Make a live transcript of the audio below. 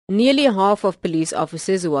Nearly half of police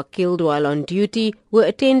officers who were killed while on duty were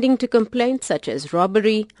attending to complaints such as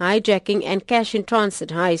robbery, hijacking and cash-in-transit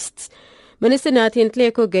heists. Minister Nathi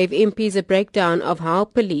Nhleko gave MPs a breakdown of how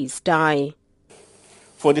police die.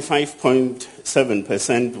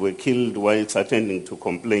 45.7% were killed whilst attending to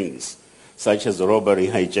complaints such as robbery,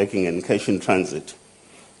 hijacking and cash-in-transit.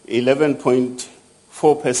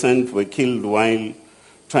 11.4% were killed while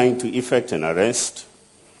trying to effect an arrest.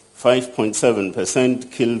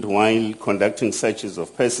 5.7% killed while conducting searches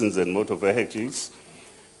of persons and motor vehicles.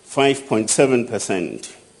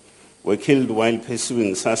 5.7% were killed while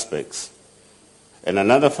pursuing suspects. And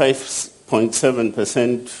another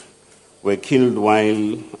 5.7% were killed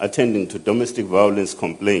while attending to domestic violence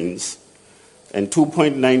complaints. And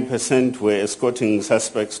 2.9% were escorting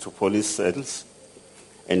suspects to police cells.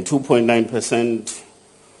 And 2.9%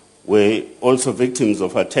 were also victims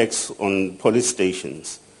of attacks on police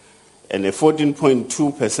stations. And a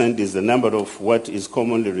 14.2% is the number of what is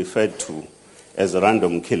commonly referred to as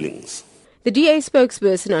random killings. The DA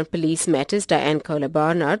spokesperson on police matters, Diane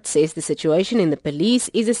Kohler-Barnard, says the situation in the police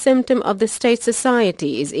is a symptom of the state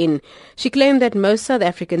society is in. She claimed that most South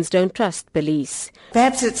Africans don't trust police.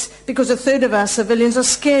 Perhaps it's because a third of our civilians are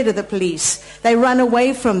scared of the police. They run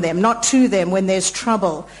away from them, not to them when there's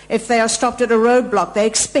trouble. If they are stopped at a roadblock, they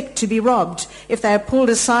expect to be robbed. If they are pulled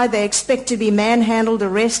aside, they expect to be manhandled,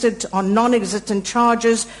 arrested on non-existent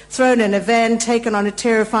charges, thrown in a van, taken on a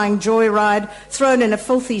terrifying joyride, thrown in a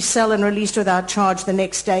filthy cell and released without charge the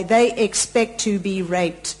next day. They expect to be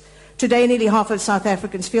raped. Today, nearly half of South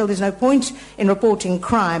Africans feel there's no point in reporting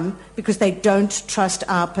crime because they don't trust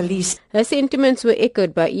our police. Her sentiments were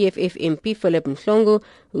echoed by EFF MP Philip Mhlongo,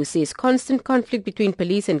 who says constant conflict between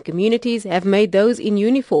police and communities have made those in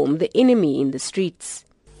uniform the enemy in the streets.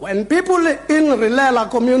 When people in Rilela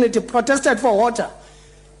community protested for water,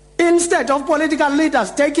 instead of political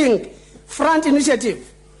leaders taking front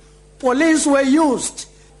initiative, police were used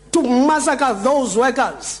to massacre those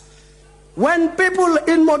workers. When people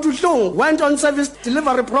in Motuhlung went on service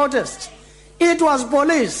delivery protest, it was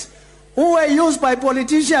police who were used by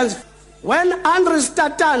politicians. When Andries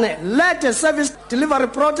Tatane led a service delivery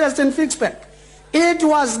protest in Ficksburg, it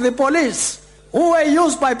was the police who were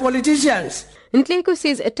used by politicians. Nhleko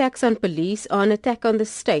says attacks on police are an attack on the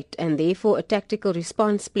state and therefore a tactical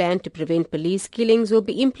response plan to prevent police killings will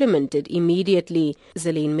be implemented immediately.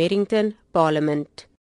 Zelene Merrington, Parliament.